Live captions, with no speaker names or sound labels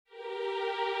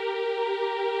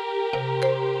You're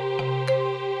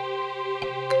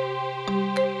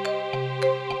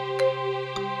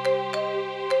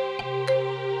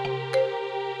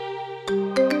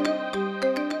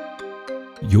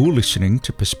listening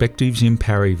to Perspectives in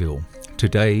Parryville.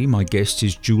 Today, my guest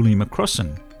is Julie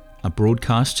McCrossin, a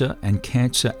broadcaster and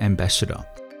cancer ambassador.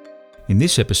 In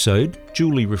this episode,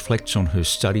 Julie reflects on her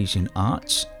studies in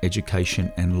arts,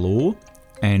 education and law,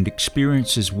 and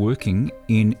experiences working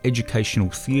in educational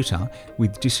theatre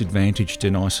with disadvantaged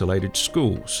and isolated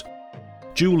schools.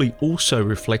 Julie also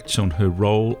reflects on her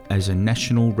role as a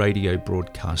national radio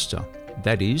broadcaster,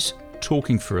 that is,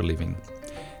 talking for a living,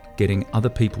 getting other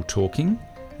people talking,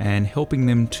 and helping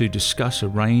them to discuss a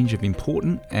range of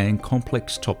important and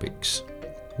complex topics.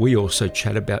 We also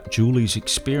chat about Julie's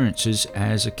experiences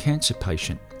as a cancer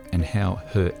patient and how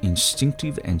her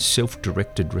instinctive and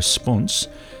self-directed response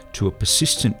to a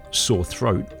persistent sore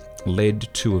throat led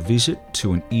to a visit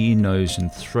to an ear, nose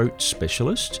and throat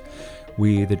specialist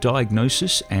with a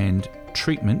diagnosis and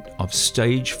treatment of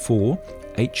stage 4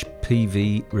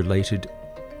 HPV-related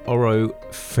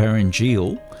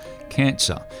oropharyngeal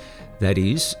cancer, that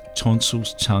is,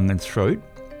 tonsils, tongue and throat,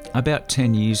 about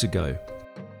 10 years ago.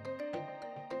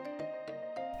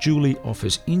 Julie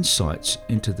offers insights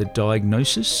into the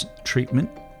diagnosis, treatment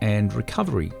and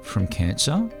recovery from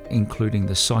cancer, including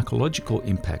the psychological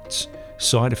impacts,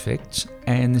 side effects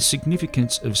and the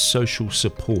significance of social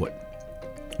support.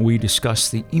 We discuss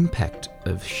the impact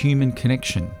of human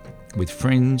connection with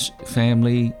friends,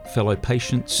 family, fellow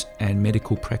patients and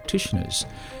medical practitioners,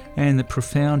 and the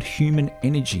profound human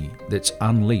energy that's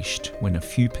unleashed when a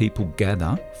few people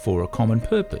gather for a common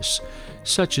purpose,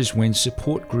 such as when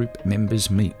support group members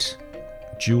meet.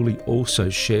 Julie also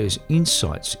shares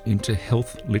insights into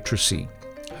health literacy,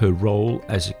 her role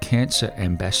as a cancer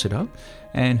ambassador,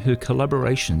 and her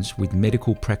collaborations with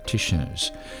medical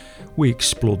practitioners. We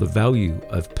explore the value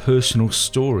of personal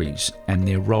stories and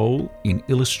their role in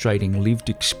illustrating lived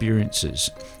experiences,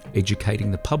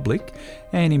 educating the public,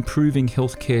 and improving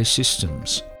healthcare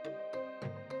systems.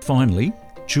 Finally,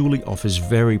 Julie offers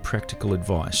very practical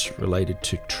advice related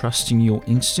to trusting your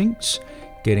instincts,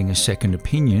 getting a second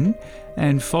opinion,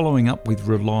 and following up with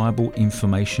reliable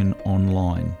information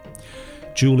online.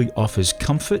 Julie offers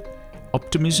comfort,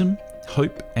 optimism,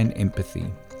 hope, and empathy.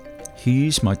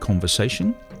 Here's my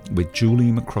conversation with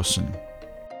Julie McCrossin.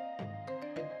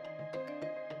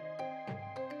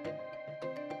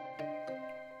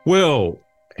 Well,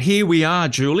 here we are,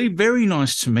 Julie. Very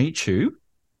nice to meet you.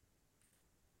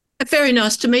 Very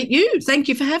nice to meet you. Thank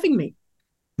you for having me.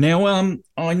 Now,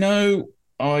 I know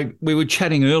we were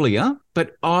chatting earlier,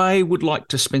 but I would like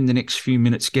to spend the next few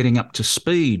minutes getting up to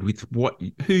speed with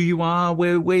who you are,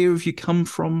 where have you come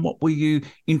from, what were you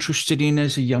interested in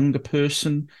as a younger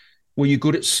person? Were you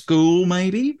good at school,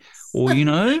 maybe, or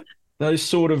those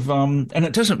sort of and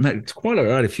it doesn't matter. It's quite all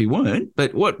right if you weren't.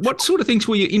 But what sort of things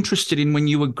were you interested in when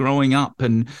you were growing up?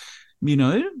 And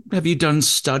have you done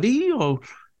study or?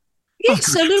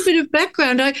 Yes, a little bit of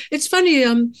background. It's funny.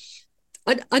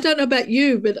 I don't know about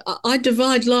you, but I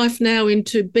divide life now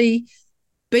into B,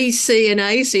 C, and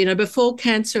A. So, before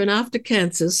cancer and after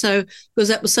cancer. So, because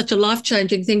that was such a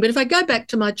life-changing thing. But if I go back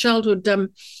to my childhood,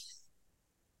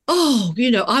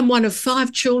 I'm one of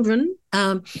 5 children.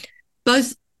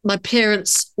 Both my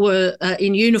parents were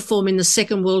in uniform in the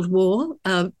Second World War,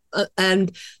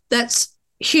 and that's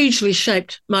hugely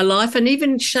shaped my life and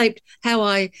even shaped how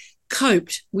I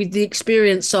coped with the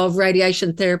experience of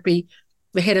radiation therapy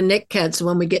for head and neck cancer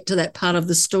when we get to that part of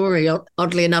the story,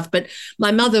 oddly enough. But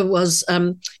my mother is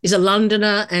a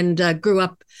Londoner and grew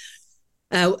up,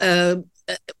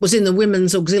 was in the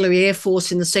Women's Auxiliary Air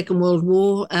Force in the Second World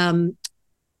War.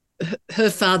 Her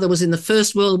father was in the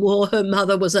First World War. Her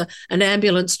mother was an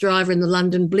ambulance driver in the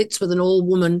London Blitz with an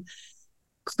all-woman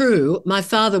crew. My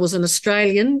father was an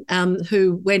Australian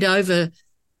who went over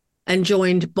and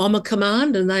joined Bomber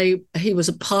Command, and he was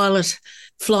a pilot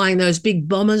flying those big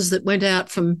bombers that went out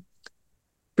from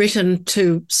Britain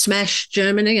to smash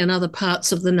Germany and other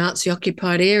parts of the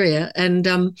Nazi-occupied area. And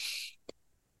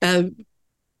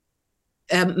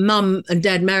Mum and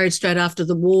Dad married straight after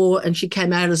the war, and she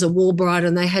came out as a war bride,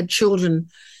 and they had children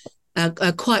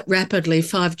quite rapidly,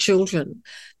 5 children.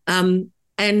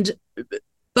 And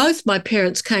both my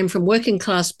parents came from working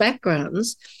class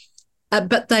backgrounds,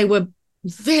 but they were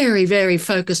very, very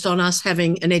focused on us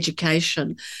having an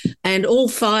education. And all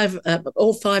five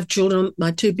children, my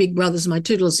 2 big brothers, my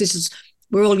 2 little sisters,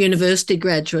 were all university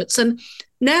graduates. And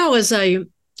now as a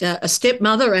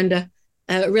stepmother and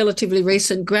a relatively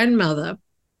recent grandmother,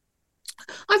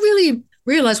 I really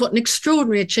realise what an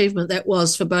extraordinary achievement that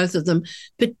was for both of them,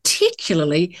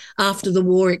 particularly after the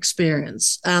war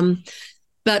experience.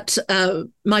 But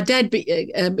my dad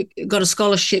got a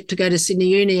scholarship to go to Sydney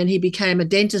Uni, and he became a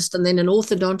dentist and then an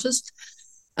orthodontist.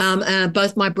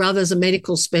 Both my brothers are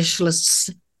medical specialists,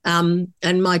 and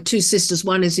my two sisters,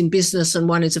 one is in business and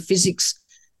one is a physics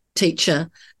teacher.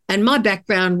 And my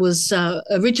background was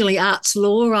originally arts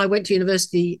law. I went to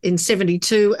university in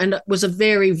 1972, and it was a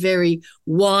very, very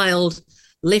wild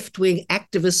left-wing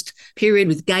activist period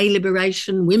with gay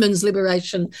liberation, women's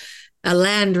liberation,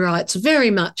 land rights,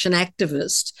 very much an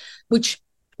activist, which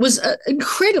was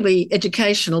incredibly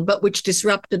educational, but which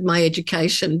disrupted my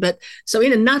education. But so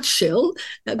in a nutshell,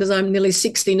 because I'm nearly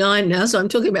 69 now, so I'm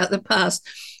talking about the past,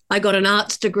 I got an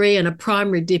arts degree and a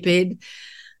primary dip ed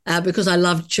because I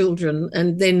loved children,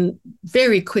 and then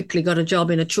very quickly got a job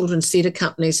in a children's theatre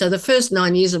company. So the first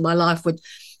 9 years of my life were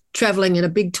travelling in a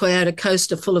big Toyota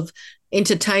Coaster full of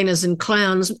entertainers and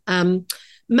clowns,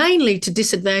 mainly to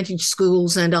disadvantaged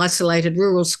schools and isolated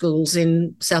rural schools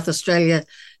in South Australia,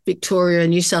 Victoria,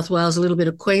 New South Wales, a little bit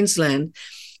of Queensland,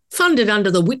 funded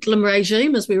under the Whitlam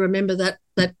regime, as we remember that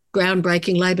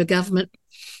groundbreaking Labor government,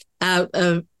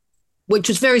 which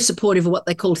was very supportive of what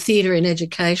they called theatre in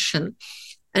education.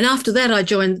 And after that, I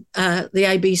joined the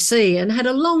ABC and had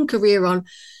a long career on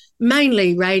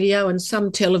mainly radio and some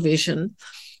television.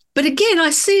 But again,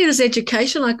 I see it as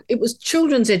education. Like it was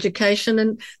children's education,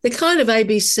 and the kind of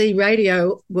ABC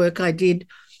radio work I did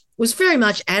was very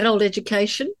much adult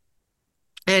education.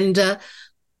 And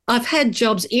I've had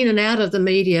jobs in and out of the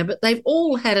media, but they've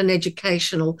all had an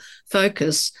educational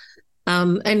focus.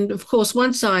 And of course,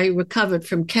 once I recovered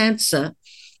from cancer,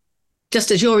 just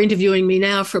as you're interviewing me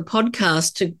now for a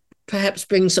podcast to perhaps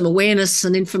bring some awareness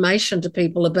and information to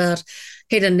people about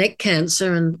head and neck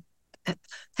cancer and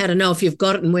how to know if you've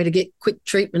got it and where to get quick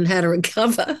treatment, how to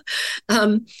recover.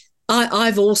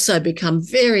 I've also become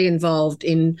very involved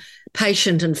in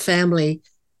patient and family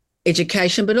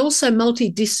education, but also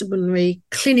multidisciplinary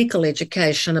clinical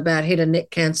education about head and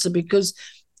neck cancer, because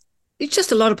it's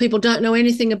just a lot of people don't know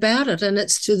anything about it, and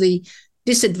it's to the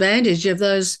disadvantage of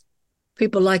those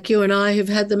people like you and I who've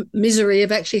had the misery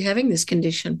of actually having this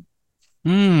condition.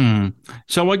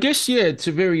 So I guess, yeah, it's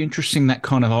a very interesting, that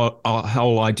kind of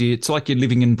whole idea. It's like you're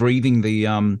living and breathing the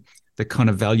kind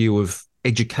of value of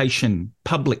education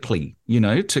publicly,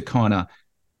 to kind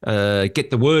of get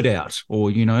the word out,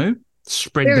 or,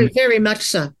 spread very much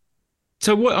so.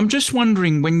 So I'm just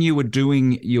wondering, when you were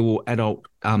doing your adult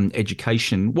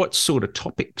education, what sort of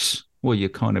topics were you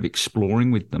kind of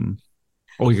exploring with them?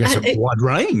 Or you got a wide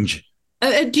range.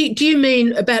 Do you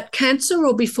mean about cancer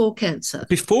or before cancer?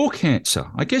 Before cancer.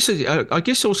 I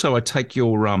guess also I take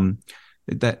your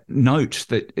that note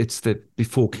that it's the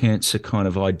before cancer kind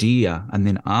of idea and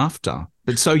then after.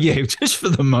 But so, yeah, just for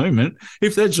the moment,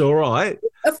 if that's all right.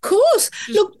 Of course.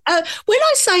 Look, when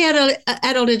I say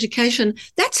adult education,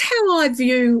 that's how I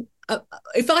view,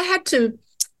 if I had to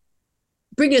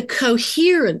bring a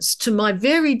coherence to my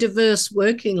very diverse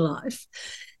working life,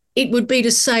 it would be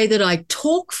to say that I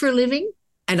talk for a living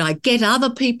and I get other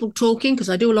people talking, because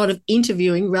I do a lot of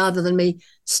interviewing rather than me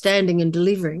standing and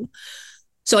delivering.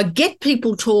 So I get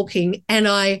people talking, and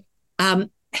I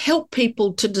help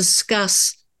people to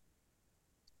discuss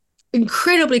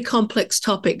incredibly complex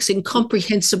topips in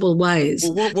comprehensible ways.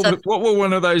 Well, what were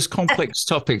one of those complex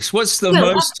topics? What's the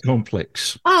most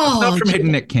complex? Apart from head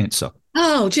and neck cancer.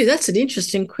 Oh, gee, that's an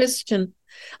interesting question.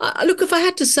 Look, if I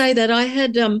had to say that, I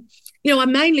had, I'm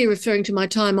mainly referring to my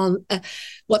time on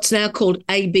what's now called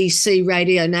ABC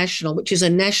Radio National, which is a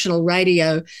national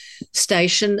radio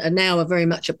station, and now very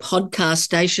much a podcast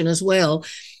station as well.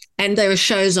 And there are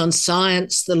shows on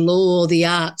science, the law, the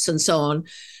arts, and so on.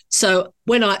 So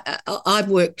when I've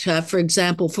worked, for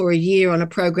example, for a year on a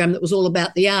program that was all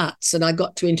about the arts, and I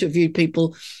got to interview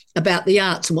people about the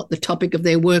arts and what the topic of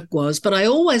their work was. But I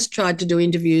always tried to do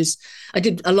interviews. I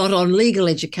did a lot on legal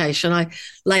education. I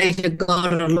later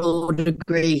got a law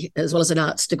degree as well as an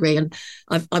arts degree, and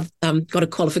I've got a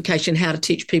qualification how to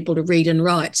teach people to read and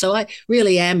write. So I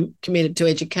really am committed to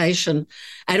education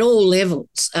at all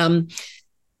levels.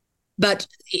 But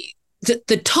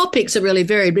the topics are really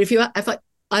varied. But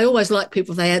I always like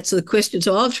people if they answer the question,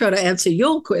 so I'll try to answer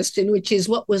your question, which is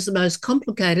what was the most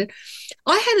complicated.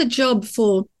 I had a job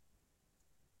for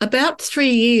about 3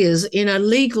 years in a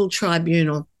legal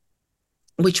tribunal,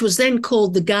 which was then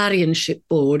called the Guardianship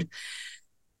Board.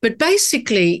 But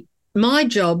basically, my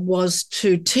job was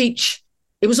to teach.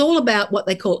 It was all about what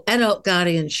they call adult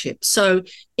guardianship. So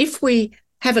if we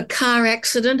have a car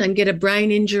accident and get a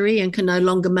brain injury and can no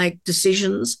longer make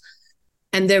decisions,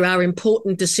 and there are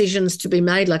important decisions to be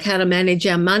made, like how to manage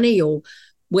our money or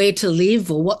where to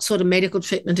live or what sort of medical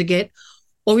treatment to get,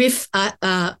 or if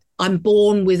I'm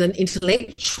born with an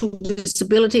intellectual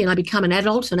disability and I become an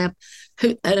adult and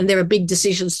there are big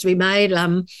decisions to be made.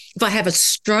 If I have a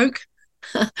stroke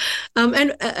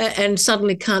and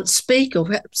suddenly can't speak, or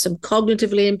perhaps I'm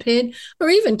cognitively impaired, or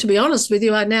even, to be honest with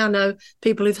you, I now know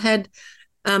people who've had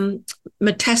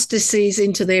metastases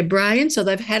into their brain. So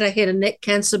they've had a head and neck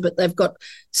cancer, but they've got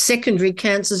secondary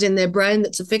cancers in their brain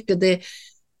that's affected their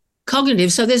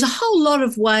cognitive. So there's a whole lot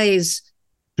of ways.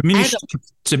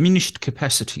 Diminished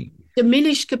capacity.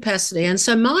 Diminished capacity. And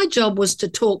so my job was to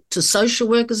talk to social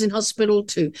workers in hospital,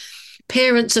 to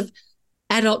parents of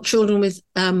adult children with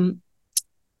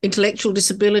intellectual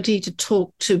disability, to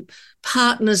talk to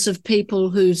partners of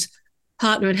people whose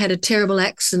partner had had a terrible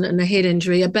accident and a head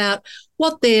injury, about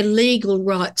what their legal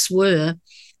rights were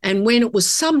and when it was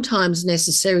sometimes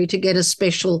necessary to get a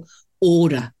special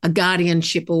order, a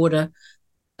guardianship order,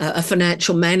 a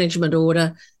financial management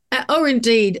order, or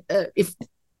indeed, if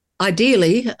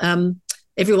ideally,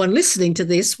 everyone listening to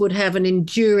this would have an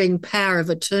enduring power of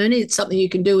attorney. It's something you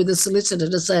can do with a solicitor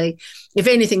to say, if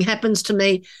anything happens to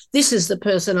me, this is the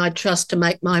person I trust to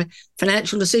make my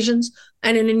financial decisions,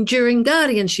 and an enduring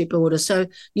guardianship order. So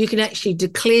you can actually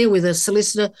declare with a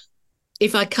solicitor,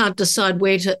 if I can't decide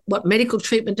what medical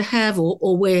treatment to have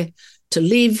or where to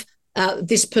live,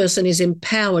 this person is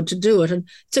empowered to do it. And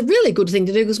it's a really good thing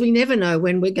to do, because we never know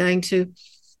when we're going to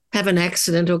have an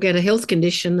accident or get a health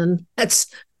condition. And that's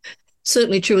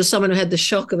certainly true as someone who had the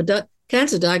shock of a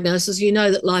cancer diagnosis. You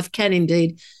know that life can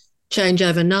indeed change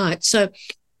overnight. So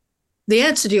the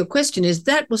answer to your question is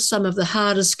that was some of the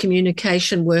hardest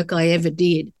communication work I ever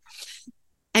did.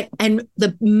 And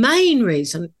the main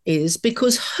reason is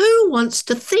because who wants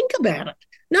to think about it?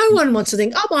 No one wants to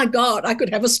think, oh, my God, I could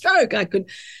have a stroke. I could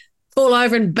fall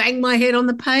over and bang my head on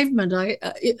the pavement.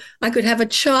 I could have a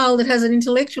child that has an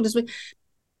intellectual disability.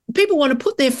 People want to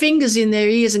put their fingers in their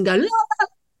ears and go, no,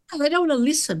 they don't want to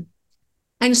listen.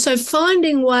 And so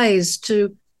finding ways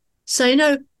to say,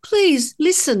 no, please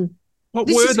listen. What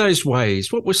were those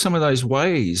ways? What were some of those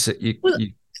ways that you...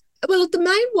 Well, the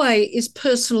main way is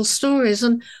personal stories.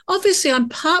 And obviously I'm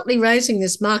partly raising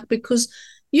this, Mark, because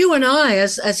you and I,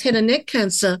 as head and neck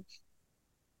cancer,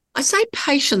 I say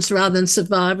patients rather than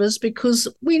survivors, because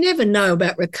we never know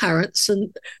about recurrence,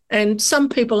 and some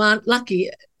people aren't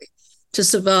lucky to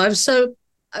survive. So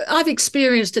I've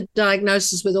experienced a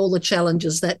diagnosis with all the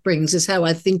challenges that brings, is how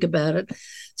I think about it.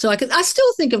 So I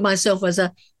still think of myself as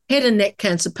a head and neck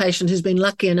cancer patient who's been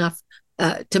lucky enough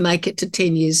to make it to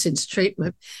 10 years since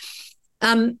treatment.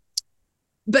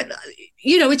 But,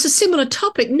 it's a similar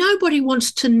topic. Nobody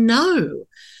wants to know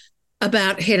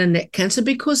about head and neck cancer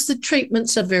because the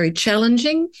treatments are very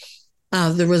challenging.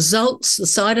 The results, the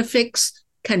side effects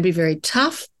can be very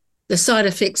tough. The side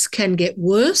effects can get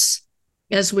worse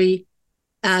as we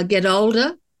get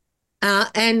older.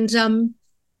 And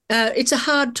it's a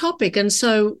hard topic. And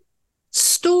so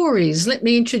stories, let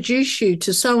me introduce you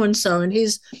to so-and-so, and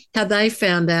here's how they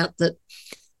found out that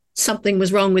something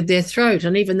was wrong with their throat.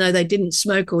 And even though they didn't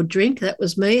smoke or drink, that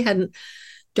was me, hadn't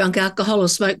drunk alcohol or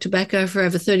smoked tobacco for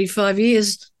over 35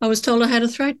 years, I was told I had a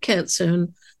throat cancer.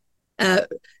 And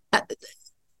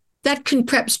that can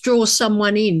perhaps draw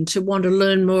someone in to want to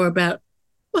learn more about,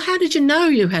 well, how did you know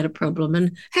you had a problem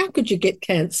and how could you get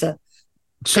cancer?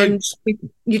 So, and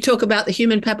you talk about the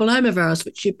human papillomavirus,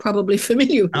 which you're probably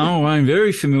familiar with. Oh, I'm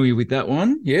very familiar with that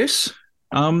one, yes.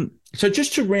 So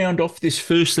just to round off this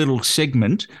first little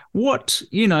segment, I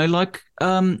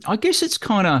guess it's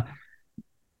kind of,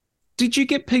 did you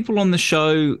get people on the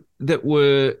show that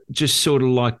were just sort of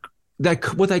like,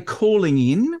 were they calling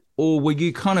in, or were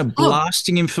you kind of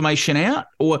blasting information out?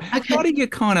 Or how do you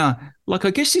kind of, I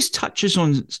guess this touches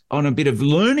on a bit of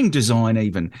learning design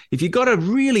even. If you got a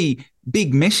really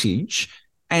big message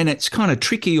and it's kind of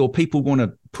tricky, or people want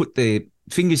to put their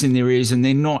fingers in their ears and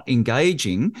they're not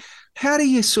engaging, how do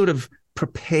you sort of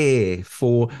prepare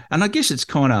for, and I guess it's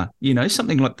kind of,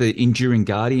 something like the enduring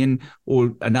guardian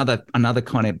or another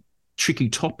kind of tricky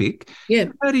topic. Yeah.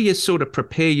 How do you sort of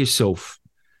prepare yourself?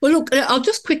 Well, look, I'll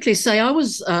just quickly say I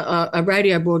was a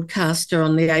radio broadcaster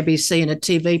on the ABC and a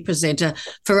TV presenter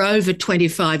for over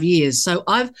 25 years. So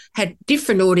I've had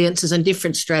different audiences and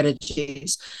different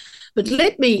strategies. But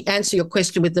let me answer your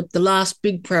question with the last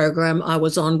big program I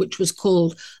was on, which was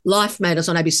called Life Matters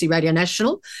on ABC Radio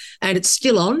National, and it's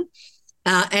still on.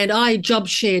 And I job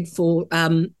shared for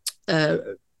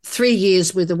 3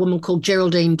 years with a woman called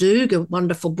Geraldine Doog, a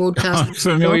wonderful broadcaster. I'm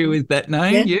familiar with that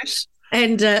name, yeah. Yes.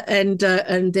 And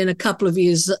then a couple of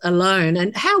years alone.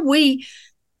 And how we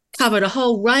covered a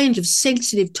whole range of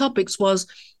sensitive topics was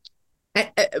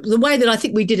the way that I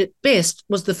think we did it best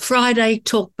was the Friday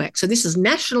talkback. So this is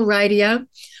national radio.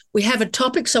 We have a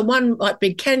topic. So one might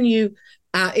be, can you,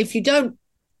 if you don't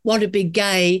want to be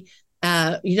gay,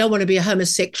 you don't want to be a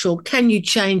homosexual, can you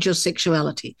change your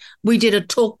sexuality? We did a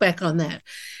talkback on that.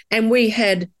 And we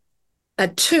had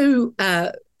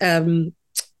the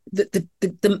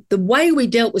way we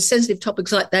dealt with sensitive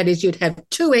topics like that is you'd have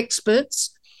two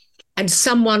experts and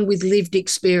someone with lived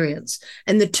experience.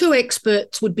 And the two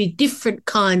experts would be different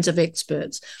kinds of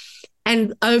experts.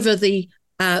 And over the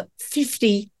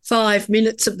 55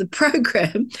 minutes of the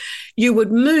program, you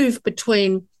would move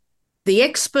between the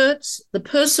experts, the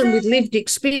person with lived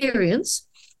experience,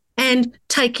 and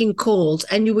taking calls.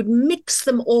 And you would mix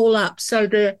them all up.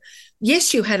 So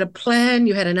yes, you had a plan,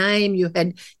 you had an aim, you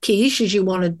had key issues you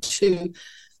wanted to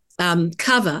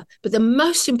cover. But the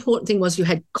most important thing was you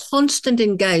had constant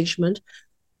engagement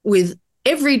with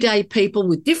everyday people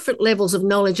with different levels of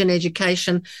knowledge and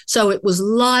education. So it was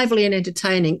lively and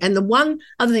entertaining. And the one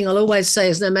other thing I'll always say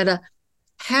is no matter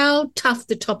how tough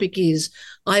the topic is,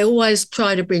 I always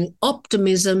try to bring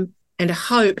optimism and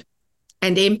hope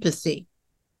and empathy.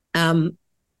 And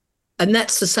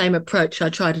that's the same approach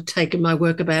I try to take in my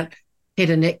work about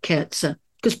head and neck cancer,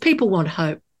 because people want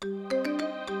hope.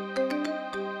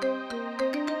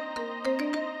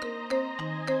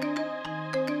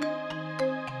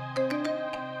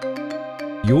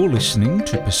 You're listening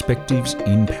to Perspectives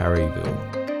in Parryville.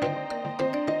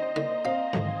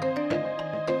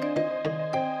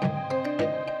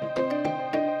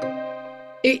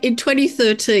 In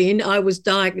 2013, I was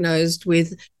diagnosed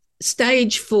with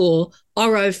stage 4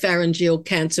 oropharyngeal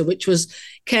cancer, which was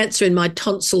cancer in my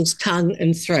tonsils, tongue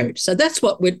and throat. So that's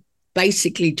what we're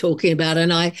basically talking about.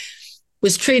 And I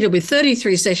was treated with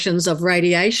 33 sessions of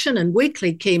radiation and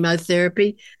weekly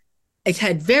chemotherapy. It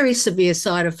had very severe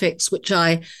side effects, which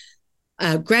I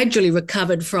gradually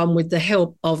recovered from with the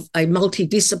help of a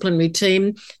multidisciplinary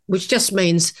team, which just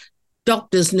means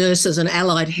doctors, nurses and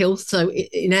allied health. So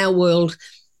in our world,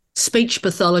 speech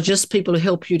pathologists, people who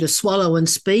help you to swallow and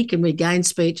speak and regain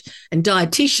speech, and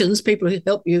dietitians, people who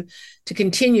help you to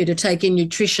continue to take in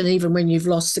nutrition even when you've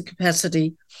lost the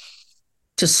capacity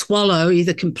to swallow,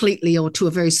 either completely or to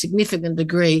a very significant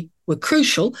degree, were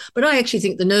crucial. But I actually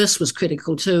think the nurse was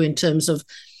critical too in terms of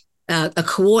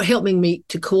helping me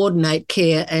to coordinate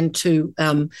care and to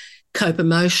cope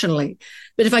emotionally.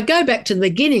 But if I go back to the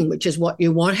beginning, which is what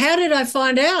you want, how did I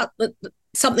find out that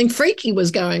something freaky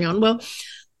was going on? Well,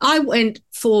 I went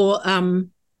to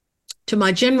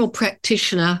my general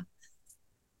practitioner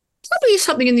probably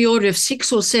something in the order of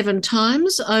 6 or 7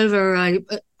 times over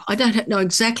I don't know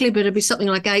exactly, but it'd be something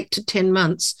like 8 to 10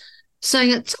 months,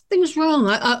 saying that something's wrong.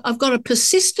 I've got a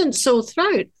persistent sore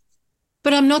throat,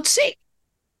 but I'm not sick.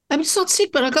 I'm just not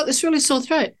sick, but I got this really sore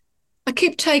throat. I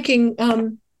keep taking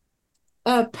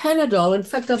Panadol. In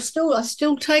fact, I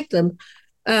still take them.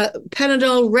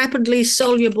 Panadol, rapidly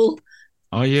soluble.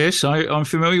 Oh, yes, I'm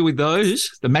familiar with those,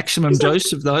 the maximum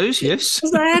dose of those, yes.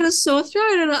 Because I had a sore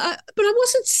throat, but I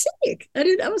wasn't sick.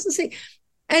 I wasn't sick.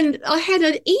 And I had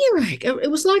an earache.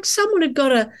 It was like someone had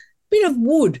got a bit of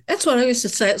wood. That's what I used to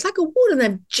say. It's like a wood, and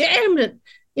they've jammed it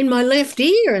in my left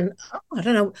ear, and I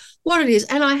don't know what it is.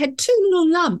 And I had 2 little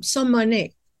lumps on my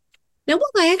neck. Now,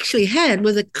 what I actually had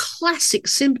were the classic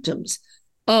symptoms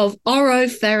of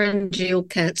oropharyngeal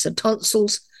cancer,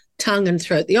 tonsils, tongue and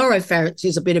throat. The oropharynx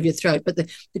is a bit of your throat, but the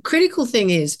critical thing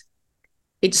is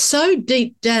it's so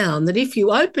deep down that if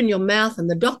you open your mouth and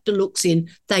the doctor looks in,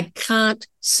 they can't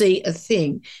see a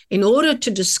thing. In order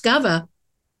to discover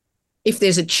if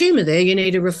there's a tumour there, you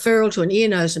need a referral to an ear,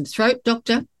 nose and throat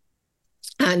doctor,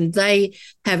 and they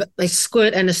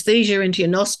squirt anaesthesia into your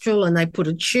nostril and they put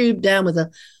a tube down with a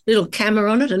little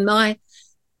camera on it. And my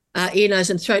ear, nose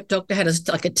and throat doctor had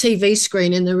like a TV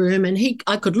screen in the room, and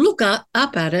I could look up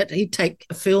at it. He'd take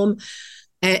a film,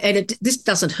 and this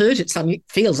doesn't hurt. It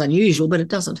feels unusual, but it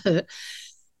doesn't hurt.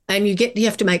 And you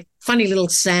have to make funny little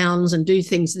sounds and do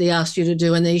things that he asked you to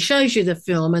do, and then he shows you the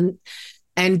film,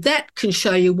 and that can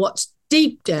show you what's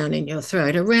deep down in your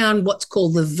throat, around what's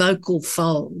called the vocal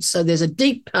folds. So there's a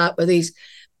deep part where these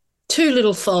 2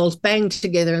 little folds bang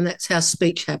together, and that's how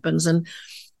speech happens. And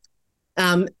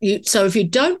so if you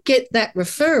don't get that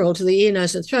referral to the ear,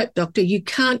 nose and throat doctor, you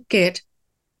can't get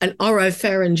an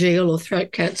oropharyngeal or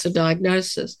throat cancer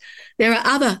diagnosis. There are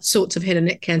other sorts of head and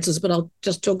neck cancers, but I'll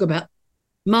just talk about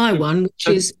my one, which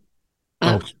is...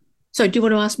 So do you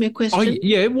want to ask me a question? Oh,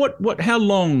 yeah. How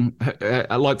long,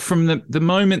 like from the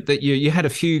moment that you had a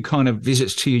few kind of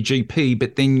visits to your GP,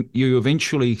 but then you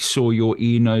eventually saw your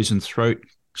ear, nose and throat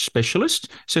specialist.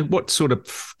 So what sort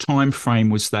of time frame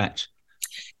was that?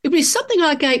 It was something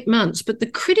like 8 months, but the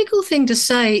critical thing to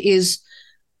say is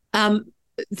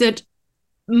that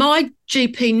my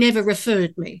GP never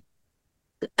referred me.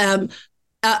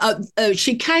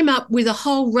 She came up with a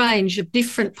whole range of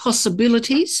different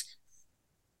possibilities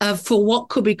for what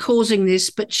could be causing this,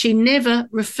 but she never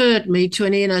referred me to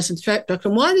an ear, nose and throat doctor.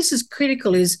 And why this is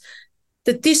critical is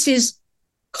that this is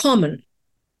common.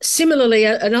 Similarly,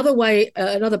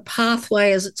 another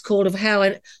pathway, as it's called, of how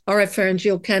an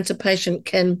oropharyngeal cancer patient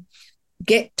can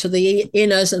get to the ear,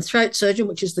 nose and throat surgeon,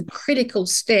 which is the critical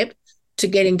step to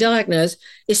getting diagnosed,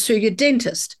 is through your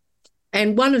dentist.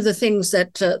 And one of the things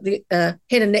that the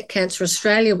Head and Neck Cancer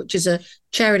Australia, which is a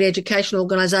charity education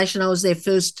organisation, I was their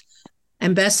first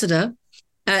ambassador,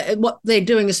 what they're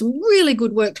doing is some really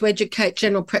good work to educate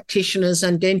general practitioners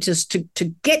and dentists to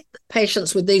get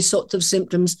patients with these sorts of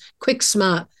symptoms quick,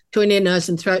 smart to an ear, nose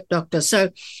and throat doctor.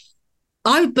 So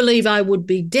I believe I would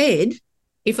be dead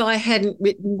if I hadn't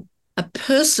written a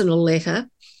personal letter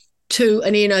to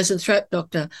an ear, nose and throat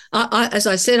doctor. As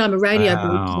I said, I'm a radio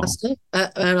broadcaster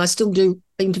and I still do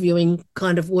interviewing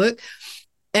kind of work.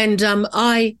 And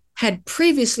I had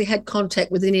previously had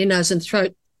contact with an ear, nose and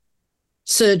throat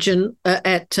surgeon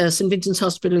at St Vincent's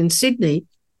Hospital in Sydney.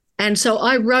 And so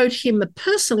I wrote him a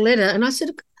personal letter and I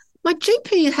said, my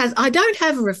GP I don't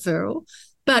have a referral,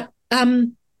 but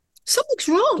something's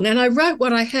wrong. And I wrote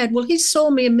what I had. Well, he saw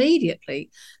me immediately.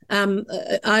 He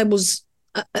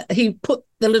put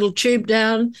the little tube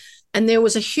down and there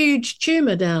was a huge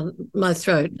tumour down my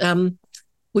throat,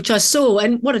 which I saw.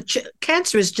 And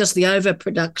cancer is just the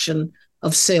overproduction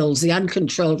of cells, the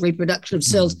uncontrolled reproduction of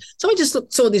cells. So I just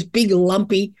saw this big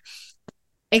lumpy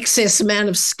excess amount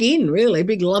of skin, really,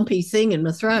 big lumpy thing in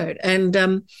my throat. And,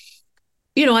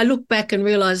 I look back and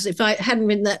realise if I hadn't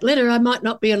written that letter, I might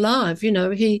not be alive.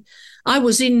 I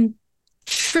was in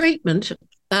treatment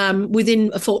within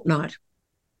a fortnight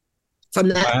from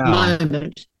that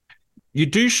moment. You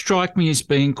do strike me as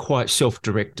being quite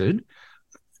self-directed.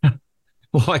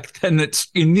 And it's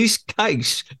in this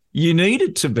case, you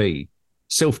needed to be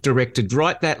self-directed.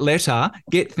 Write that letter,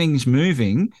 get things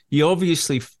moving. You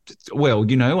obviously,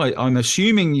 I'm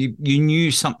assuming you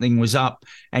knew something was up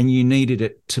and you needed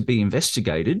it to be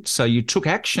investigated, so you took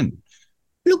action.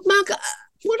 Look, Mark,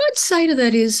 what I'd say to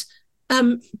that is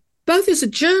both as a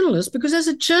journalist, because as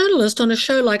a journalist on a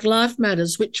show like Life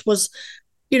Matters, which was,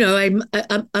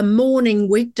 a morning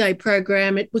weekday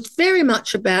program, it was very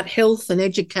much about health and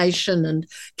education and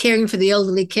caring for the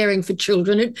elderly, caring for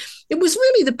children. It was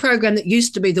really the program that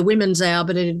used to be the Women's Hour,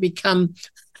 but it had become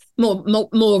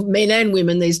more men and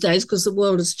women these days because the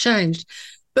world has changed.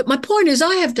 But my point is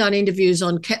I have done interviews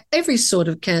on every sort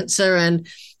of cancer and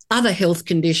other health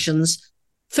conditions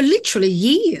for literally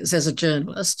years as a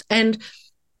journalist. And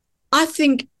I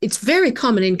think it's very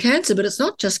common in cancer, but it's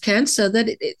not just cancer,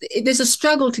 that there's a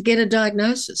struggle to get a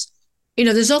diagnosis.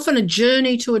 There's often a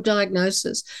journey to a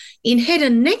diagnosis. In head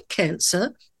and neck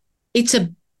cancer, it's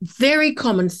a very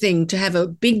common thing to have a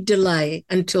big delay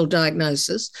until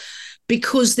diagnosis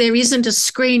because there isn't a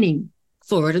screening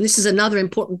for it. And this is another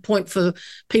important point for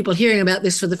people hearing about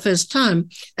this for the first time.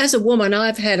 As a woman,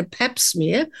 I've had a pap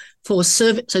smear for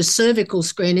cervical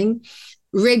screening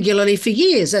regularly for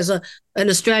years. As an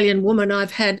Australian woman,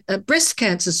 I've had a breast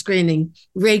cancer screening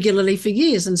regularly for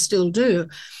years and still do.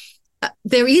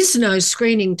 There is no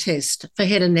screening test for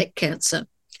head and neck cancer.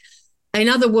 In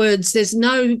other words, there's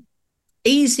no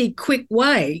easy, quick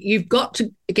way. You've got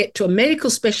to get to a medical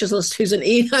specialist who's an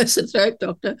ear, nose and throat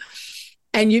doctor,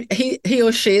 and he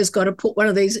or she has got to put one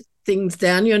of these things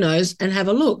down your nose and have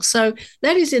a look. So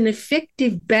that is an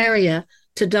effective barrier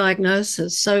to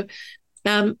diagnosis. So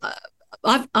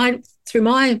I through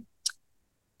my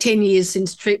 10 years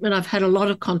since treatment, I've had a lot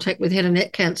of contact with head and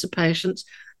neck cancer patients.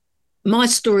 My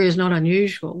story is not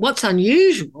unusual. What's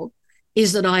unusual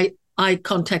is that I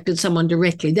contacted someone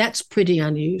directly. That's pretty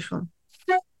unusual.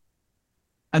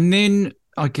 And then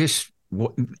I guess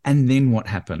what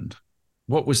happened?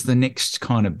 What was the next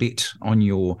kind of bit on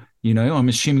your, I'm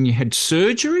assuming you had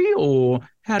surgery or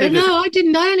how did No, I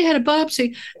didn't. I only had a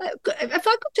biopsy. If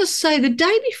I could just say, the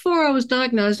day before I was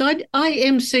diagnosed, I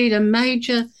emceed a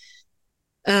major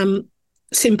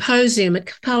symposium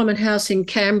at Parliament House in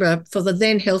Canberra for the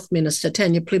then Health Minister,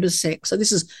 Tanya Plibersek. So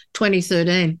this is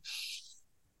 2013.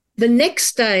 The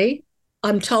next day,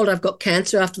 I'm told I've got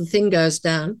cancer after the thing goes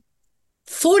down.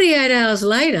 48 hours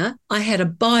later, I had a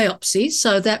biopsy.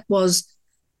 So that was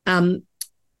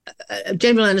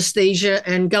general anaesthesia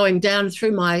and going down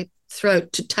through my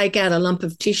throat to take out a lump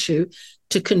of tissue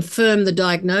to confirm the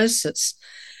diagnosis.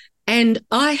 And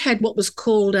I had what was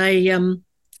called a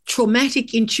traumatic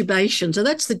intubation. So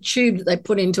that's the tube that they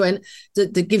put into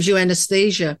that gives you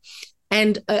anesthesia.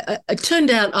 And it turned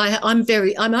out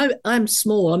I'm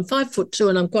small. I'm 5'2"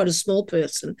 and I'm quite a small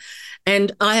person.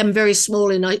 And I am very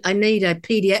small and I need a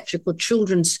pediatric or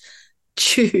children's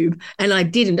tube, and I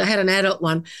didn't. I had an adult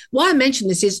one. Why I mention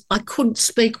this is I couldn't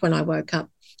speak when I woke up.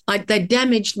 They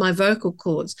damaged my vocal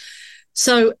cords.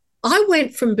 So I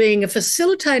went from being a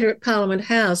facilitator at Parliament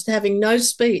House to having no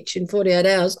speech in 48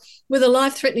 hours with a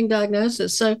life-threatening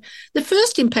diagnosis. So the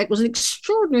first impact was an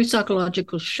extraordinary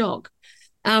psychological shock.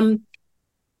 So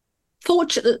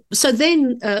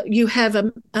then you have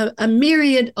a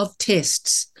myriad of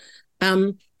tests,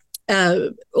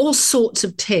 all sorts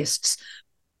of tests.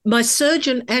 My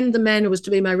surgeon and the man who was to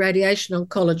be my radiation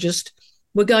oncologist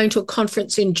were going to a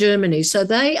conference in Germany. So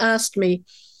they asked me,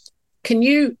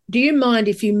 do you mind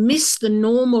if you miss the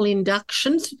normal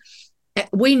inductions?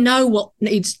 We know what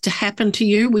needs to happen to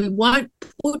you. We won't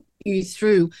put you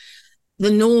through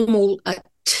the normal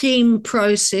team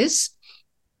process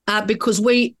because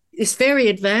it's very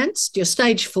advanced. You're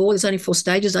stage 4. There's only 4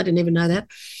 stages. I didn't even know that.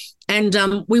 And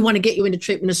we want to get you into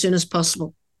treatment as soon as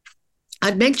possible.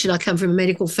 I'd mentioned I come from a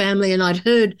medical family and I'd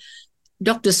heard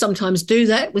doctors sometimes do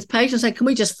that with patients. Say, can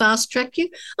we just fast track you?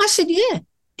 I said, yeah,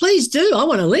 please do. I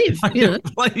want to live.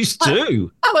 Please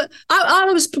do.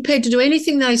 I was prepared to do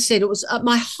anything they said. It was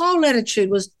my whole attitude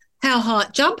was how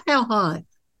high.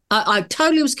 I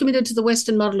totally was committed to the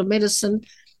Western model of medicine.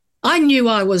 I knew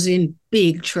I was in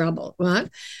big trouble, right?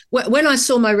 When I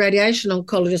saw my radiation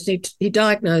oncologist, he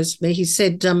diagnosed me. He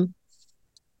said,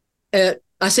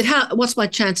 I said, what's my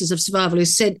chances of survival? He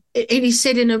said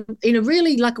in a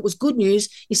really, like it was good news,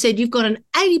 he said, you've got an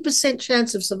 80%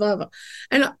 chance of survival.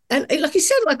 And like he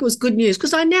said, like it was good news,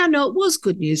 because I now know it was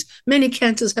good news. Many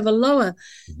cancers have a lower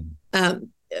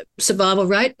survival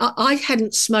rate. I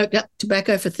hadn't smoked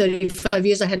tobacco for 35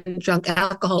 years. I hadn't drunk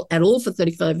alcohol at all for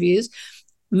 35 years.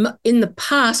 In the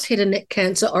past, head and neck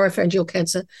cancer, oropharyngeal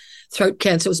cancer, throat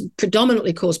cancer was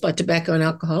predominantly caused by tobacco and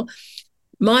alcohol.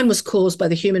 Mine was caused by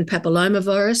the human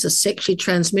papillomavirus, a sexually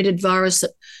transmitted virus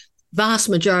that vast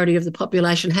majority of the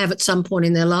population have at some point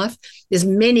in their life. There's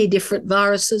many different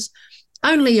viruses.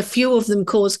 Only a few of them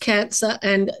cause cancer,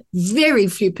 and very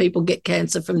few people get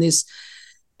cancer from this.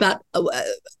 But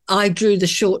I drew the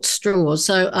short straw.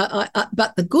 So,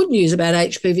 but the good news about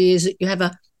HPV is that you have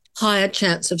a higher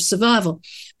chance of survival.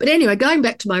 But anyway, going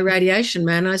back to my radiation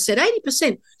man, I said,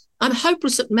 80%, I'm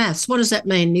hopeless at maths. What does that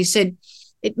mean? And he said,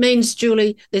 it means,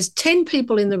 Julie, there's 10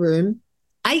 people in the room,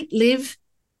 8 live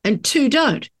and 2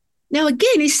 don't. Now,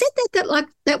 again, he said that like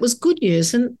that was good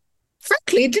news. And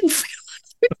frankly, it didn't feel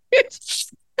like good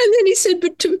news. And then he said,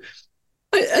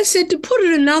 I said, to put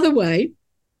it another way,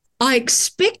 I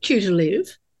expect you to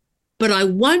live, but I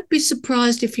won't be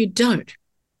surprised if you don't.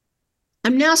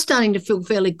 I'm now starting to feel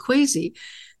fairly queasy.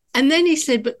 And then he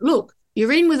said, but look,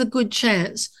 you're in with a good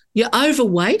chance. You're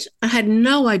overweight. I had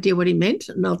no idea what he meant,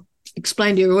 and I'll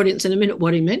explain to your audience in a minute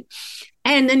what he meant.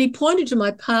 And then he pointed to my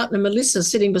partner, Melissa,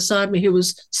 sitting beside me, who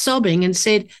was sobbing, and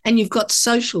said, and you've got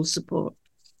social support,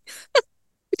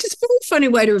 which is a very funny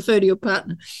way to refer to your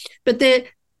partner. But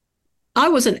I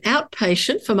was an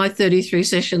outpatient for my 33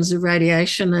 sessions of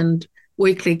radiation and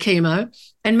weekly chemo,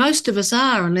 and most of us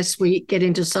are unless we get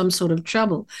into some sort of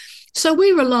trouble. So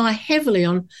we rely heavily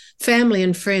on family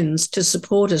and friends to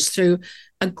support us through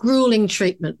a grueling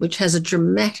treatment, which has a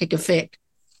dramatic effect.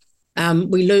 I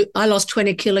lost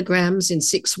 20 kilograms in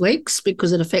 6 weeks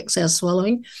because it affects our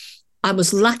swallowing. I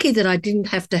was lucky that I didn't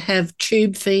have to have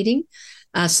tube feeding.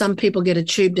 Some people get a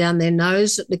tube down their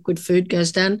nose, liquid food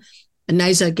goes down, a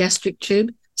nasogastric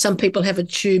tube. Some people have a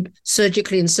tube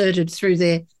surgically inserted through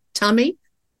their tummy,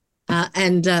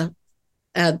 and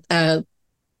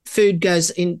food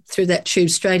goes in through that tube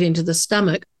straight into the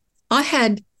stomach. I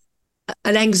had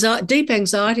deep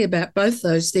anxiety about both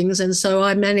those things, and so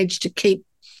I managed to keep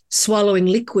swallowing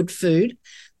liquid food,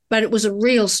 but it was a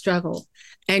real struggle.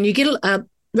 And you get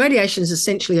radiation is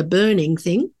essentially a burning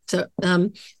thing. So I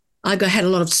had a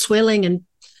lot of swelling and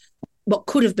what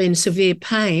could have been severe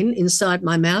pain inside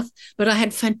my mouth, but I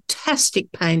had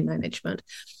fantastic pain management.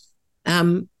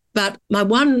 But my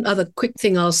one other quick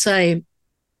thing I'll say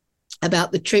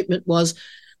about the treatment was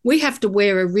we have to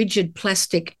wear a rigid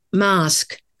plastic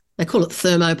mask. They call it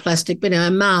thermoplastic, but a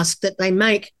mask that they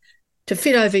make to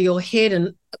fit over your head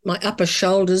and my upper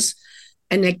shoulders,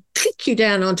 and they click you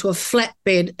down onto a flat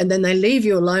bed, and then they leave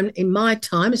you alone. In my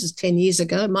time, this is 10 years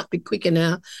ago, it might be quicker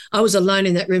now, I was alone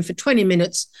in that room for 20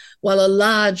 minutes while a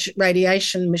large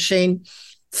radiation machine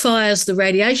fires the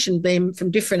radiation beam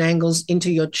from different angles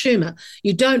into your tumour.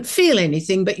 You don't feel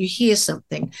anything, but you hear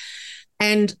something.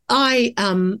 And I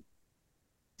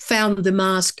found the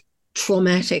mask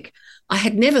traumatic. I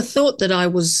had never thought that I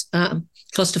was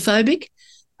claustrophobic,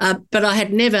 but I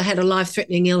had never had a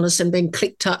life-threatening illness and been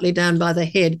clicked tightly down by the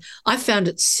head. I found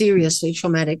it seriously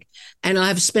traumatic, and I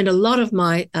have spent a lot of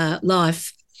my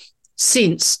life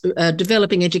since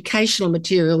developing educational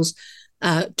materials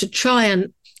to try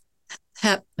and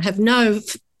have no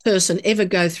person ever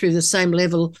go through the same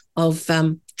level of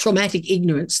traumatic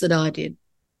ignorance that I did.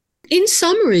 In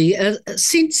summary,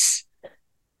 since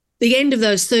the end of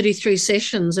those 33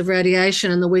 sessions of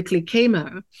radiation and the weekly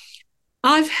chemo,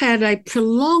 I've had a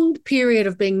prolonged period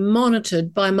of being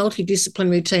monitored by a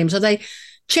multidisciplinary team. So they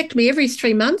checked me every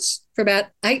 3 months for about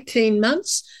 18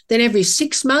 months, then every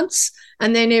 6 months,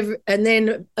 and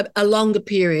then a longer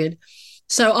period.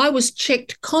 So I was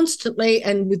checked constantly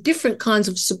and with different kinds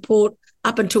of support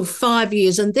up until 5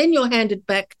 years, and then you're handed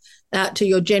back to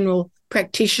your general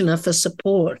practitioner for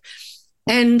support.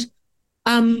 And,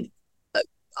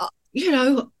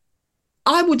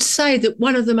 I would say that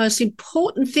one of the most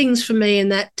important things for me in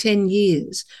that 10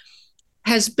 years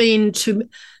has been to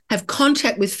have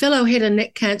contact with fellow head and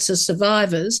neck cancer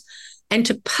survivors and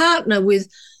to partner with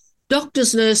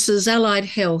doctors, nurses, allied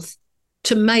health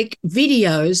to make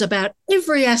videos about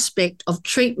every aspect of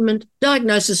treatment,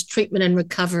 diagnosis, treatment, and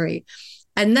recovery.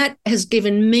 And that has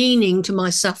given meaning to my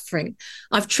suffering.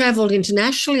 I've travelled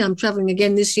internationally. I'm travelling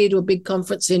again this year to a big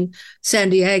conference in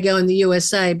San Diego in the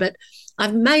USA, but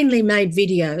I've mainly made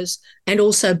videos and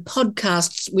also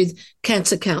podcasts with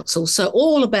Cancer Council, so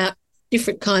all about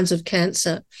different kinds of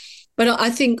cancer. But I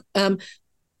think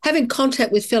having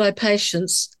contact with fellow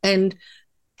patients and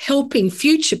helping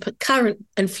current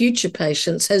and future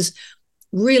patients has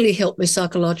really helped me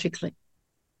psychologically.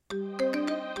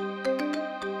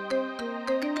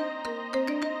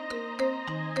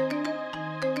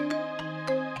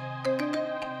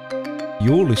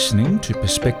 You're listening to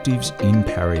Perspectives in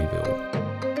Parryville.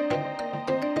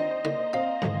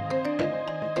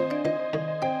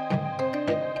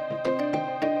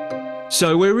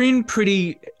 So we're in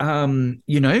pretty,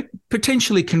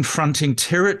 potentially confronting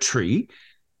territory.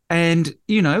 And,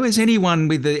 as anyone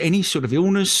with any sort of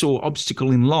illness or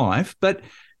obstacle in life, but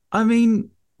I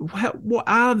mean, what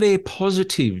are there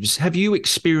positives? Have you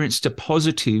experienced a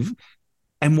positive?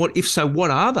 And if so, what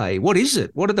are they? What is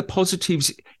it? What are the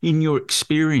positives in your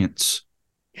experience?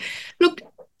 Look,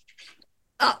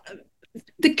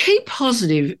 the key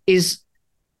positive is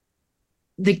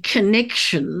the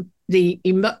connection, the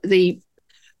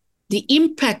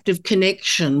impact of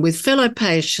connection with fellow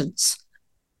patients,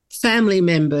 family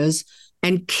members,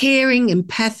 and caring,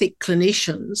 empathic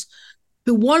clinicians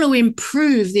who want to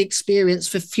improve the experience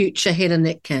for future head and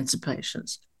neck cancer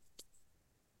patients.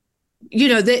 You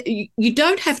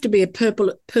don't have to be a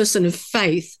person of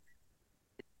faith.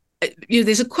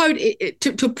 There's a quote,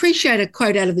 to appreciate a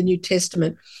quote out of the New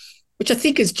Testament, which I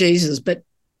think is Jesus, but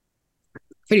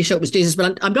pretty sure it was Jesus,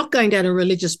 but I'm not going down a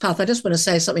religious path. I just want to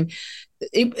say something.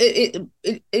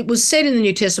 It was said in the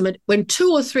New Testament, when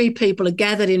 2 or 3 people are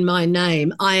gathered in my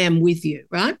name, I am with you,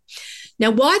 right?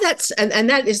 Now, why and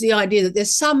that is the idea that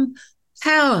there's some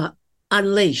power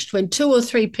unleashed when 2 or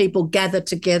 3 people gather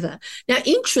together. Now,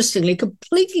 interestingly,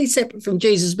 completely separate from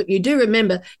Jesus, but you do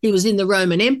remember he was in the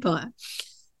Roman Empire.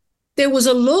 There was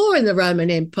a law in the Roman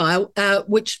Empire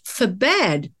which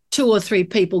forbade 2 or 3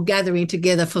 people gathering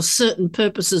together for certain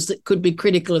purposes that could be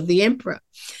critical of the emperor.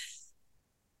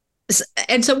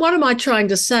 And so what am I trying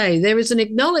to say? There is an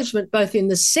acknowledgement both in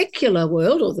the secular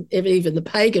world or even the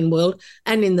pagan world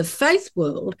and in the faith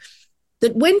world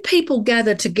that when people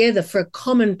gather together for a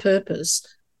common purpose,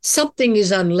 something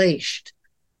is unleashed.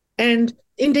 And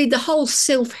indeed, the whole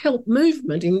self-help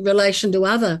movement in relation to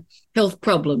other health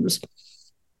problems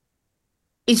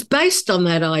is based on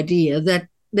that idea that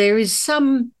there is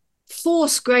some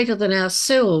force greater than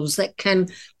ourselves that can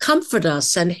comfort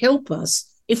us and help us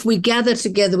if we gather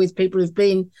together with people who've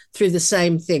been through the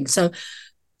same thing. So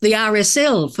the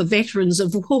RSL for veterans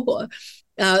of war,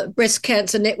 Breast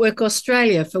Cancer Network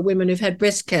Australia for women who've had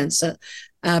breast cancer,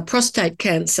 prostate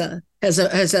cancer has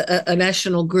a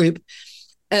national group,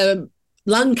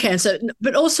 lung cancer,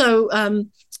 but also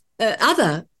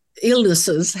other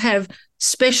illnesses have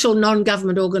special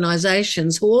non-government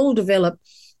organisations who all develop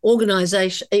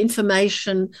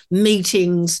information,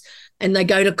 meetings, and they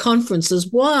go to conferences.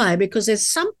 Why? Because there's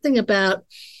something about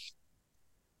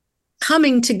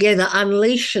coming together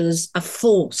unleashes a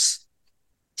force.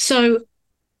 So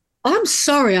I'm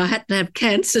sorry I had to have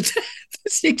cancer to have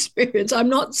this experience. I'm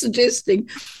not suggesting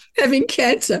having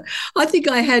cancer. I think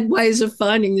I had ways of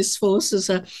finding this force as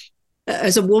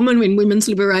a woman in women's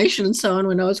liberation and so on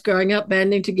when I was growing up,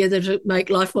 banding together to make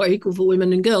life more equal for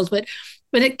women and girls. But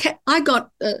But I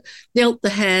got dealt the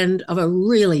hand of a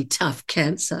really tough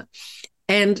cancer.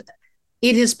 And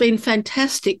it has been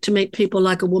fantastic to meet people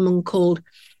like a woman called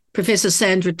Professor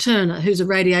Sandra Turner, who's a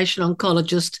radiation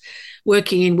oncologist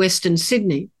working in Western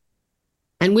Sydney.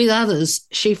 And with others,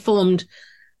 she formed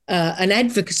an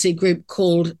advocacy group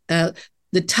called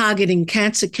the Targeting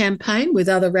Cancer Campaign with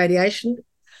other radiation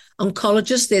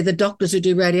oncologists. They're the doctors who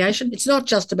do radiation. It's not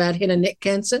just about head and neck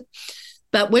cancer.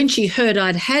 But when she heard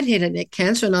I'd had head and neck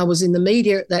cancer and I was in the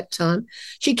media at that time,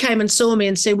 she came and saw me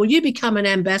and said, will you become an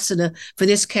ambassador for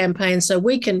this campaign so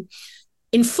we can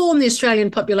inform the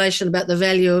Australian population about the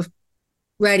value of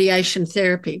radiation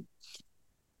therapy?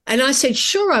 And I said,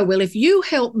 sure, I will. If you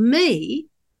help me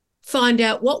find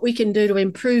out what we can do to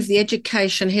improve the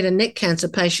education head and neck cancer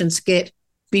patients get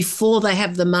before they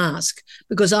have the mask.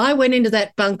 Because I went into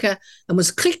that bunker and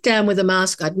was clicked down with a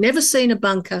mask. I'd never seen a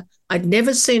bunker. I'd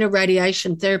never seen a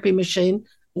radiation therapy machine,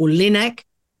 or LINAC,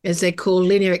 as they're called,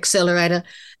 linear accelerator.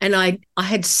 And I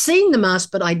had seen the mask,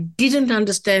 but I didn't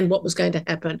understand what was going to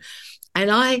happen.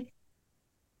 And I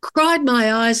cried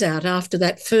my eyes out after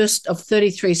that first of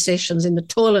 33 sessions in the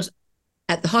toilet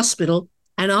at the hospital.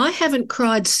 And I haven't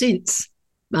cried since,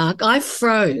 Mark. I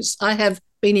froze. I have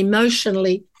been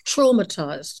emotionally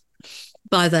traumatized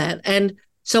by that. And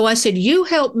so I said, you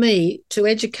help me to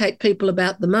educate people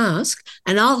about the mask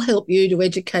and I'll help you to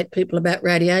educate people about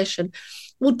radiation.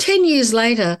 Well, 10 years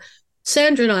later,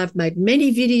 Sandra and I have made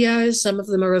many videos. Some of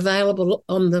them are available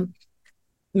on the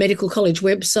Medical College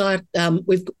website.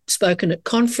 We've spoken at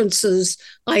conferences.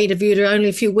 I interviewed her only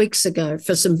a few weeks ago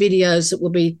for some videos that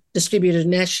will be distributed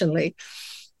nationally.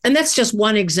 And that's just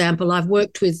one example. I've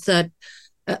worked with a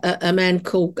man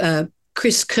called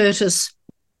Chris Curtis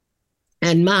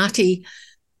and Marty,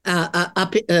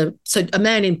 so a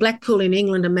man in Blackpool in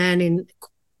England, a man in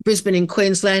Brisbane in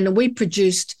Queensland, and we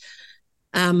produced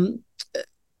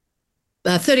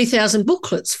 30,000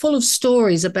 booklets full of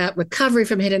stories about recovery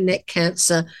from head and neck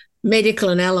cancer, medical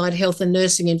and allied health and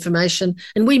nursing information,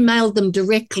 and we mailed them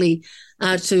directly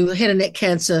to head and neck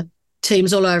cancer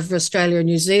teams all over Australia and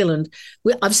New Zealand.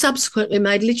 I've subsequently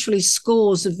made literally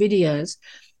scores of videos.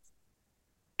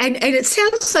 And it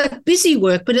sounds like busy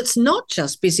work, but it's not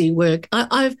just busy work.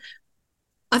 I've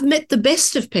met the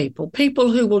best of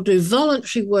people who will do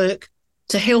voluntary work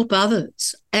to help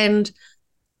others. And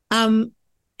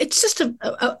it's just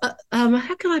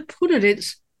how can I put it?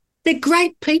 They're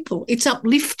great people. It's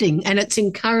uplifting and it's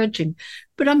encouraging.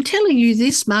 But I'm telling you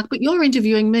this, Mark, but you're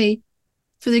interviewing me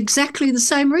for exactly the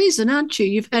same reason, aren't you?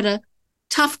 You've had a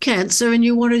tough cancer and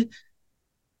you want to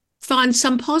find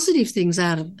some positive things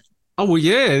out of it. Oh, well,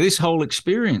 yeah, this whole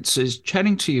experience is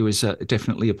chatting to you is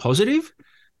definitely a positive.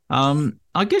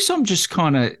 I guess I'm just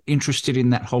kind of interested in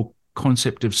that whole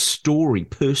concept of story,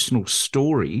 personal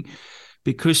story,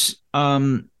 because,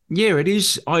 yeah, it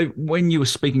is. When you were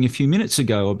speaking a few minutes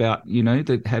ago about,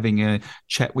 having a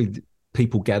chat with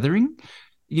people gathering,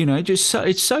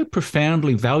 it's so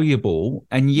profoundly valuable,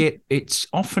 and yet it's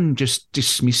often just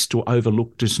dismissed or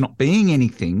overlooked as not being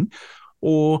anything,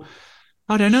 or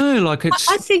I don't know, I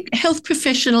think health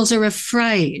professionals are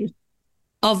afraid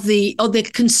of they're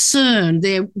concerned,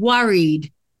 they're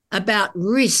worried about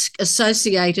risk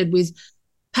associated with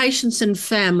patients and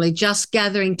family just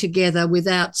gathering together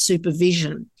without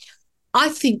supervision. I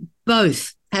think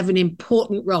both have an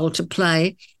important role to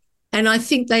play, and I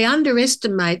think they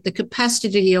underestimate the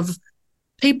capacity of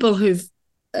people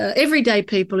everyday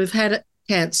people who've had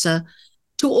cancer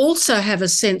to also have a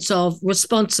sense of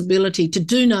responsibility to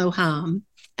do no harm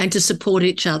and to support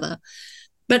each other.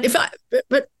 But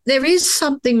there is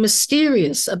something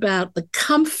mysterious about the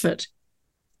comfort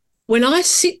when I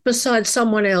sit beside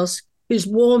someone else who's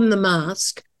worn the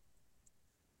mask.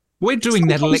 We're doing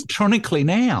that electronically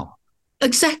now.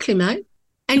 Exactly, mate.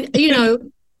 And, I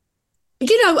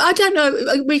don't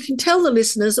know, we can tell the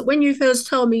listeners that when you first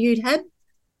told me you'd had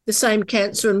the same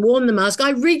cancer and worn the mask, I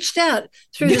reached out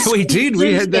through the we did.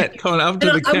 We had that kind of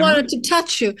under the camera. I wanted to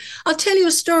touch you. I'll tell you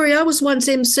a story. I was once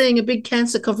emceeing a big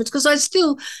cancer conference because I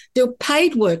still do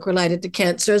paid work related to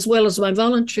cancer as well as my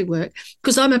voluntary work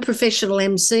because I'm a professional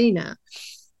MC now.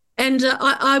 And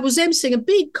I was emceeing a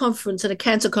big conference at a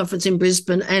cancer conference in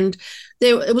Brisbane, and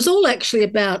it was all actually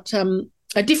about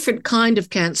a different kind of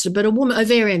cancer, but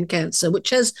ovarian cancer, which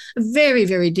has a very,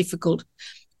 very difficult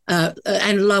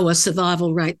and lower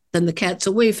survival rate than the cancer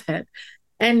we've had.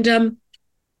 And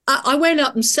I went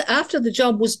up and after the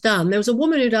job was done, there was a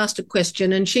woman who'd asked a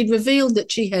question and she'd revealed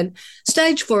that she had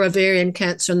stage 4 ovarian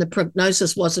cancer and the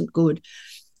prognosis wasn't good.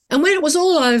 And when it was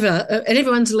all over and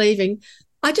everyone's leaving,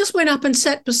 I just went up and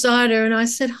sat beside her and I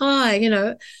said, hi,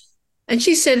 and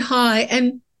she said hi.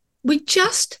 And we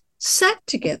just sat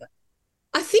together.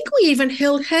 I think we even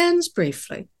held hands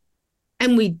briefly,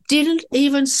 and we didn't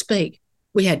even speak.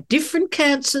 We had different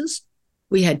cancers.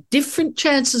 We had different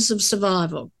chances of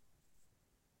survival.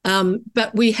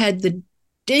 But we had the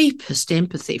deepest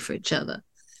empathy for each other.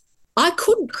 I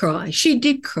couldn't cry. She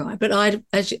did cry, but I,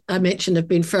 as I mentioned, have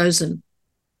been frozen.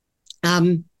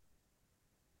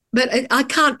 But I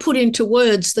can't put into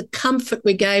words the comfort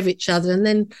we gave each other. And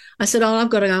then I said, I've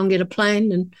got to go and get a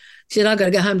plane. And she said, I've got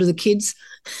to go home to the kids.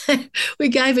 We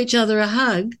gave each other a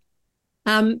hug.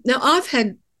 Now, I've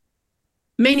had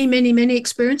many, many, many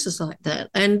experiences like that,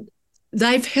 and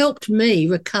they've helped me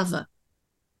recover.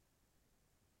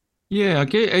 Yeah, I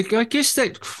guess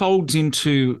that folds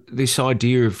into this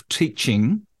idea of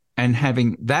teaching and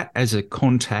having that as a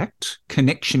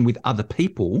connection with other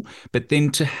people, but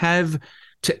then to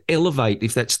elevate,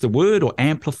 if that's the word, or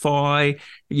amplify.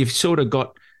 You've sort of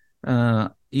got,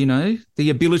 the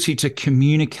ability to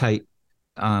communicate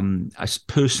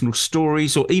personal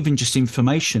stories or even just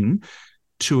information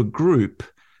to a group.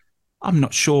 I'm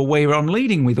not sure where I'm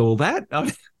leading with all that.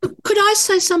 Could I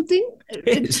say something?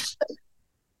 Yes.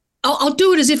 I'll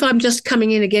do it as if I'm just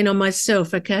coming in again on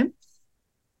myself, okay?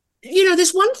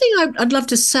 There's one thing I'd love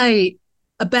to say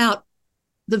about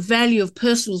the value of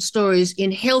personal stories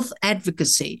in health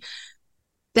advocacy.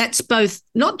 That's both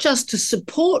not just to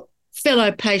support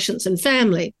fellow patients and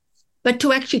family, but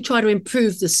to actually try to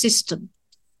improve the system.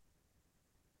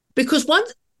 Because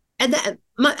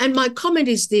my comment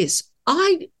is this: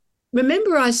 I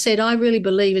said I really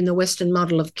believe in the Western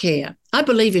model of care. I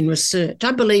believe in research.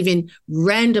 I believe in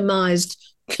randomized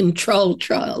controlled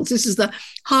trials. This is the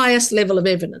highest level of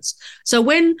evidence. So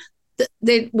when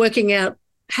they're working out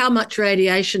how much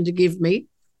radiation to give me,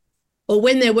 or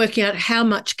when they're working out how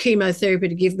much chemotherapy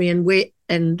to give me and where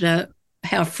and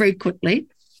how frequently,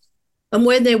 and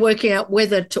when they're working out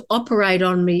whether to operate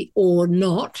on me or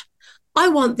not, I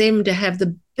want them to have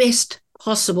the best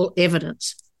possible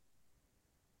evidence.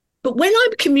 But when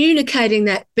I'm communicating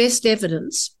that best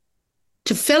evidence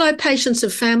to fellow patients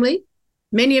of family,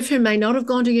 many of whom may not have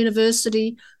gone to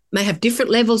university, may have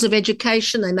different levels of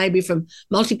education, they may be from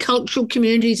multicultural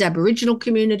communities, Aboriginal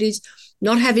communities,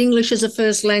 not have English as a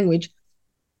first language,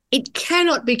 it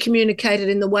cannot be communicated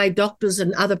in the way doctors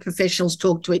and other professionals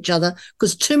talk to each other,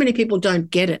 because too many people don't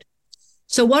get it.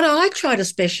 So what I try to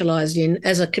specialise in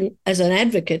as an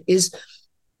advocate is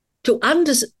to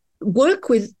work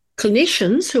with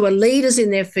clinicians who are leaders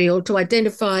in their field to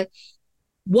identify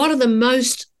what are the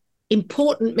most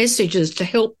important messages to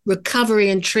help recovery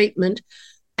and treatment,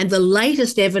 and the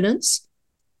latest evidence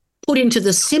put into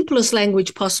the simplest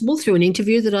language possible through an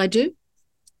interview that I do.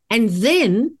 And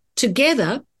then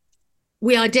together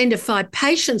we identify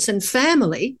patients and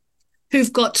family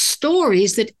who've got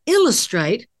stories that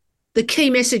illustrate the key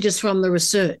messages from the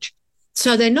research.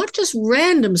 So they're not just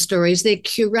random stories, they're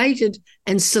curated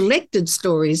and selected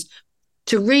stories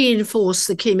to reinforce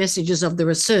the key messages of the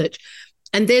research.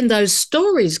 And then those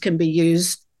stories can be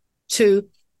used to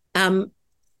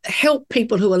help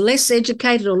people who are less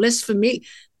educated or less familiar.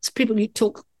 People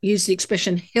use the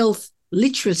expression health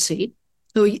literacy,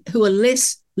 who are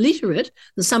less literate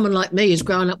than someone like me who's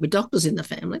grown up with doctors in the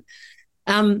family,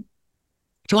 to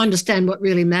understand what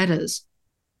really matters.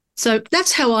 So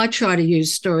that's how I try to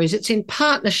use stories. It's in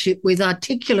partnership with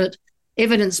articulate,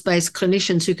 evidence-based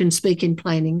clinicians who can speak in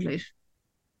plain English.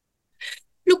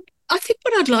 Look, I think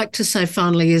what I'd like to say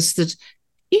finally is that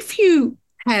if you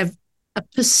have a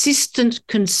persistent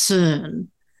concern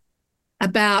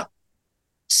about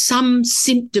some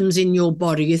symptoms in your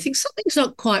body, you think something's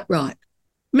not quite right.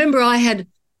 Remember, I had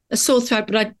a sore throat,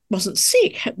 but I wasn't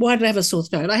sick. Why did I have a sore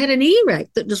throat? I had an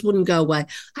earache that just wouldn't go away.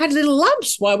 I had little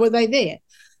lumps. Why were they there?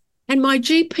 And my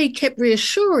GP kept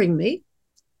reassuring me,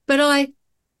 but I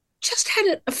just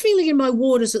had a feeling in my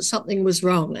waters that something was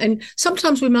wrong. And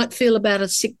sometimes we might feel about a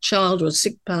sick child or a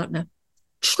sick partner.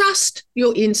 Trust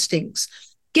your instincts.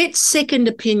 Get second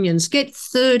opinions. Get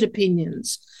third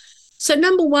opinions. So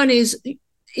number one is,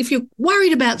 if you're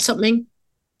worried about something,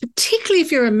 particularly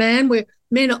if you're a man, where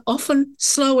men are often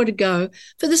slower to go,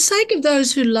 for the sake of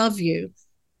those who love you,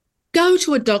 go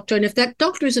to a doctor. And if that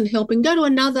doctor isn't helping, go to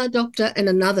another doctor and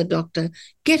another doctor.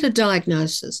 Get a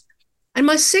diagnosis. And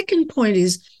my second point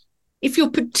is, if you're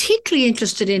particularly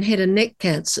interested in head and neck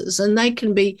cancers, and they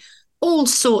can be all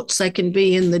sorts, they can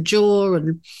be in the jaw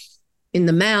and in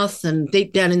the mouth and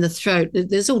deep down in the throat.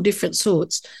 There's all different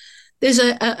sorts. There's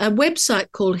a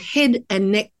website called Head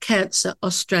and Neck Cancer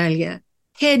Australia.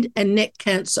 Head and Neck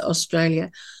Cancer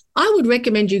Australia. I would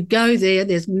recommend you go there.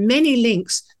 There's many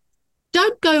links.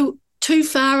 Don't go too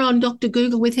far on Dr.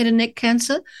 Google with head and neck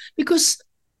cancer, because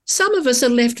some of us are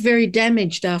left very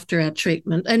damaged after our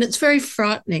treatment, and it's very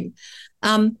frightening.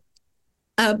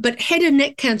 But Head and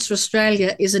Neck Cancer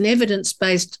Australia is an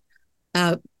evidence-based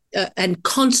and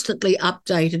constantly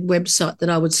updated website that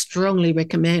I would strongly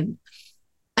recommend.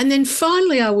 And then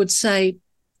finally, I would say,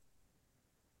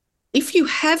 if you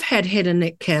have had head and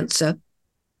neck cancer,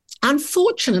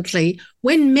 unfortunately,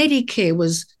 when Medicare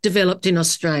was developed in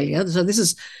Australia, so this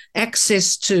is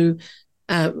access to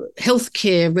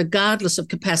healthcare regardless of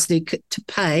capacity to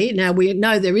pay. Now, we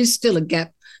know there is still a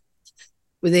gap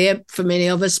there for many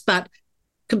of us, but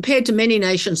compared to many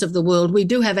nations of the world, we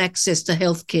do have access to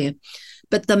healthcare.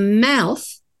 But the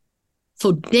mouth,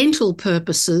 for dental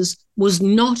purposes, was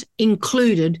not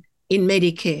included in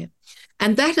Medicare.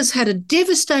 And that has had a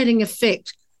devastating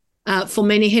effect for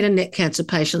many head and neck cancer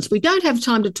patients. We don't have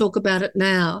time to talk about it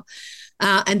now.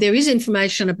 And there is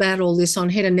information about all this on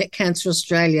Head and Neck Cancer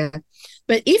Australia.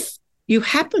 But if you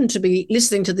happen to be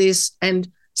listening to this and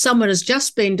someone has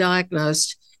just been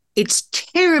diagnosed, it's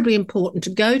terribly important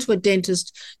to go to a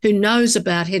dentist who knows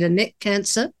about head and neck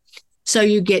cancer, so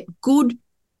you get good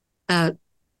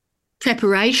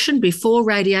preparation before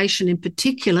radiation in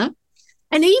particular.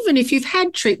 And even if you've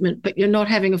had treatment but you're not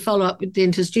having a follow-up with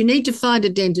dentist, you need to find a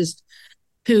dentist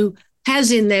who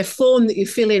has in their form that you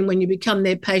fill in when you become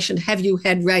their patient, have you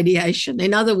had radiation?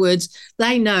 In other words,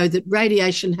 they know that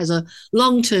radiation has a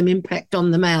long-term impact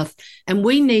on the mouth, and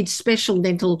we need special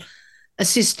dental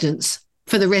assistance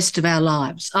for the rest of our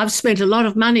lives. I've spent a lot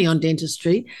of money on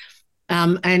dentistry,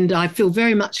 and I feel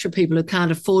very much for people who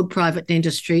can't afford private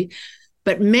dentistry.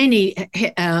 But many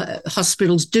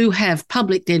hospitals do have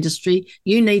public dentistry.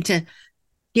 You need to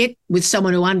get with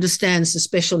someone who understands the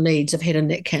special needs of head and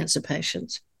neck cancer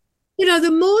patients. You know,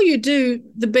 the more you do,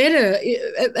 the better.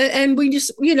 And we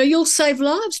just, you know, you'll save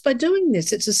lives by doing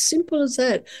this. It's as simple as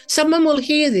that. Someone will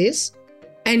hear this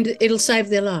and it'll save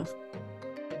their life.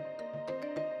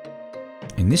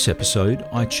 In this episode,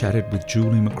 I chatted with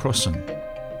Julie McCrossin.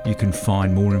 You can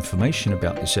find more information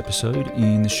about this episode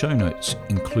in the show notes,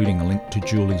 including a link to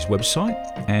Julie's website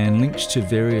and links to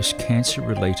various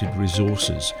cancer-related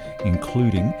resources,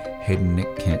 including Head and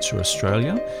Neck Cancer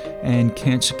Australia and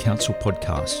Cancer Council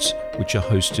podcasts, which are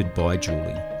hosted by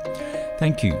Julie.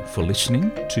 Thank you for listening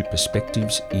to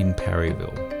Perspectives in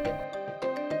Parryville.